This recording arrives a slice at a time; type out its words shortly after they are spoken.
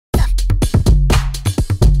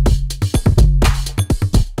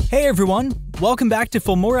Hey everyone, welcome back to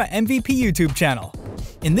Filmora MVP YouTube channel.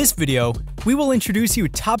 In this video, we will introduce you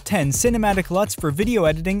top 10 cinematic LUTs for video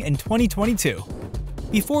editing in 2022.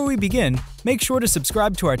 Before we begin, make sure to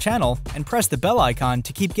subscribe to our channel and press the bell icon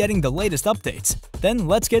to keep getting the latest updates. Then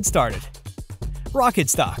let's get started. Rocket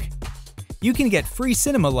Stock. You can get free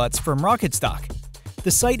cinema LUTs from Rocket Stock.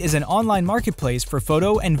 The site is an online marketplace for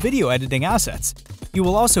photo and video editing assets. You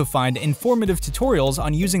will also find informative tutorials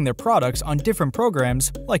on using their products on different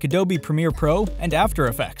programs like Adobe Premiere Pro and After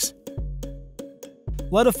Effects.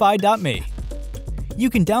 Lutify.me. You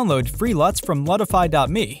can download free LUTs from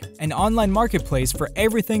Lutify.me, an online marketplace for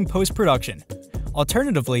everything post-production.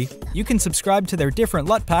 Alternatively, you can subscribe to their different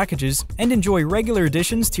LUT packages and enjoy regular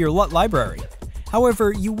additions to your LUT library.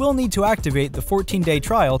 However, you will need to activate the 14-day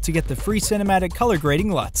trial to get the free cinematic color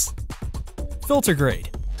grading LUTs. Filtergrade.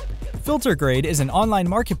 Filtergrade is an online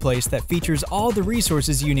marketplace that features all the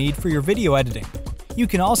resources you need for your video editing. You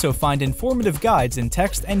can also find informative guides in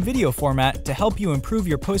text and video format to help you improve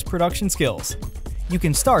your post-production skills. You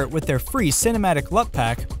can start with their free cinematic LUT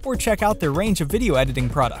pack or check out their range of video editing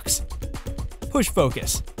products.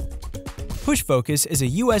 PushFocus. PushFocus is a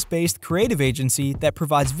US-based creative agency that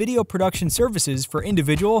provides video production services for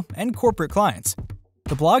individual and corporate clients.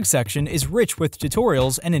 The blog section is rich with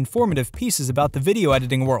tutorials and informative pieces about the video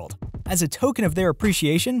editing world. As a token of their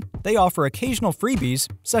appreciation, they offer occasional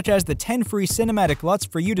freebies, such as the 10 free cinematic LUTs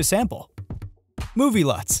for you to sample. Movie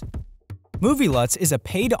LUTs. Movie LUTs is a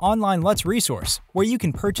paid online LUTs resource where you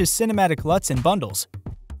can purchase cinematic LUTs in bundles.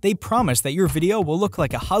 They promise that your video will look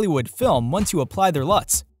like a Hollywood film once you apply their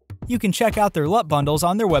LUTs. You can check out their LUT bundles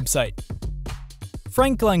on their website.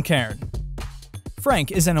 Glencairn.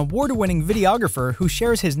 Frank is an award-winning videographer who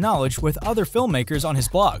shares his knowledge with other filmmakers on his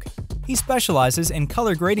blog. He specializes in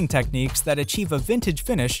color grading techniques that achieve a vintage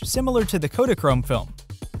finish similar to the Kodachrome film.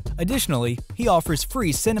 Additionally, he offers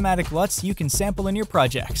free cinematic LUTs you can sample in your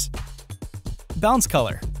projects. Bounce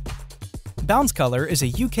Color. Bounce Color is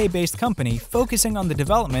a UK-based company focusing on the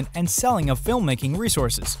development and selling of filmmaking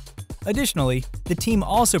resources. Additionally, the team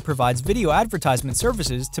also provides video advertisement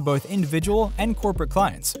services to both individual and corporate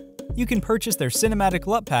clients. You can purchase their cinematic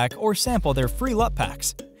LUT pack or sample their free LUT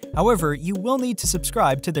packs. However, you will need to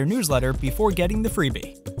subscribe to their newsletter before getting the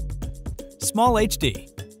freebie. Small HD.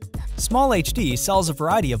 Small HD sells a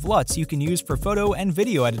variety of LUTs you can use for photo and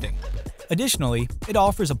video editing. Additionally, it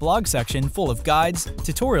offers a blog section full of guides,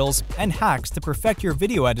 tutorials, and hacks to perfect your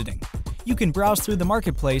video editing. You can browse through the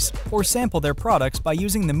marketplace or sample their products by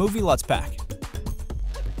using the Movie LUTs pack.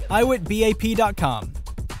 iWitBAP.com.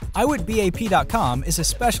 iWitBAP.com is a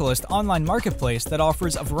specialist online marketplace that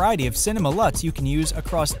offers a variety of cinema LUTs you can use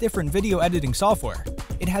across different video editing software.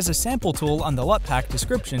 It has a sample tool on the LUT pack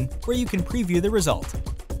description where you can preview the result.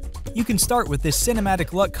 You can start with this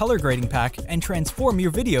cinematic LUT color grading pack and transform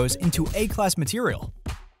your videos into A-class material.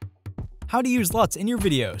 How to use LUTs in your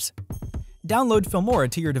videos. Download Filmora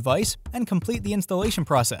to your device and complete the installation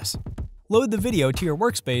process. Load the video to your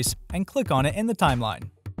workspace and click on it in the timeline.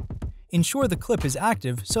 Ensure the clip is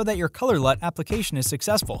active so that your color LUT application is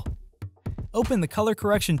successful. Open the color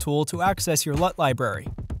correction tool to access your LUT library.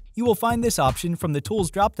 You will find this option from the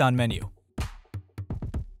Tools drop-down menu.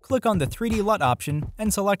 Click on the 3D LUT option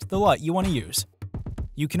and select the LUT you want to use.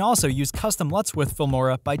 You can also use custom LUTs with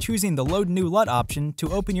Filmora by choosing the Load New LUT option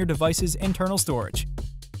to open your device's internal storage.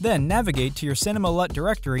 Then navigate to your Cinema LUT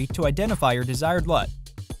directory to identify your desired LUT.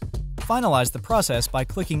 Finalize the process by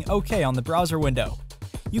clicking OK on the browser window.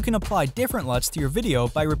 You can apply different LUTs to your video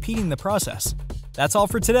by repeating the process. That's all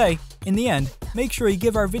for today. In the end, make sure you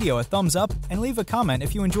give our video a thumbs up and leave a comment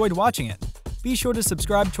if you enjoyed watching it. Be sure to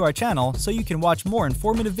subscribe to our channel so you can watch more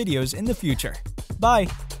informative videos in the future. Bye!